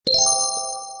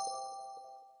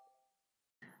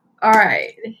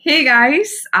Alright, hey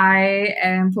guys, I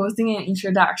am posting an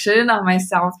introduction of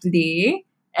myself today,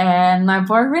 and my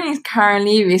boyfriend is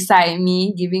currently beside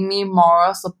me, giving me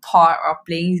moral support while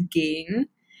playing his game.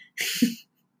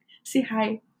 Say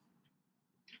hi.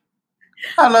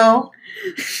 Hello.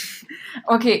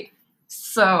 Okay,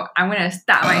 so I'm gonna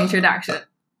start my introduction.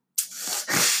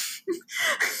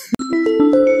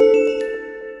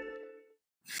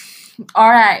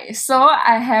 Alright, so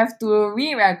I have to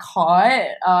re-record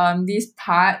this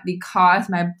part because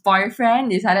my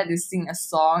boyfriend decided to sing a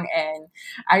song and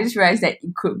I just realized that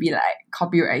it could be like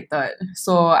copyrighted.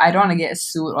 So I don't want to get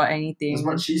sued or anything. That's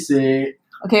what she said.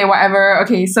 Okay, whatever.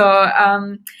 Okay, so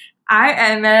I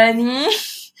am Melanie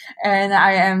and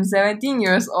I am 17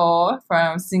 years old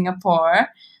from Singapore,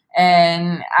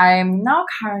 and I'm now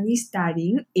currently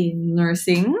studying in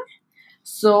nursing.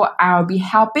 So I'll be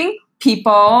helping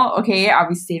people, okay? I'll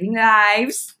be saving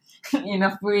lives in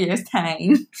a few years'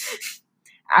 time.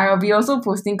 I'll be also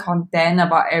posting content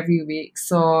about every week.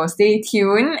 So stay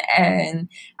tuned and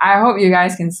I hope you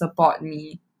guys can support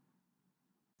me.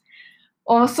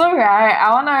 Also, right,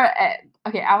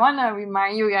 I wanna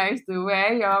remind you guys to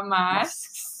wear your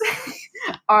masks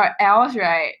or else,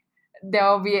 right, there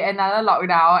will be another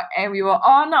lockdown and we will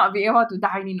all not be able to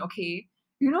dine in, okay?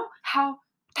 You know how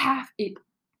tough it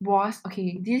was,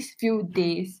 okay, these few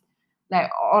days,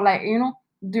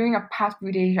 during the past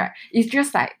few days, right? It's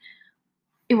just like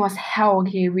it was hell,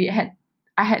 okay?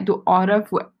 I had to order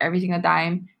food every single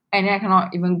time, and then I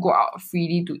cannot even go out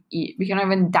freely to eat. We cannot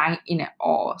even dine in at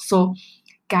all. So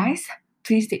guys,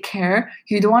 please take care.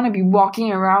 You don't want to be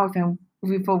walking around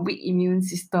with a weak immune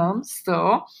system.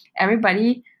 So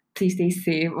everybody, please stay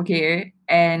safe, okay?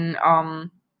 And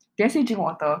did I say drink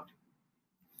water?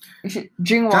 You should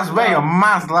drink water. Just wear your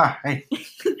mask lah. Hey,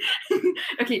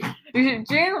 Okay, you should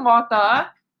drink water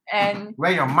and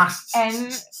wear your mask.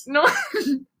 and no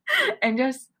and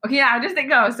just okay, I'll just take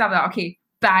care of yourself now. Okay,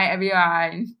 bye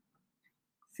everyone.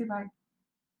 Say bye.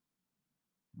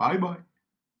 Bye bye.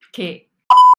 Okay.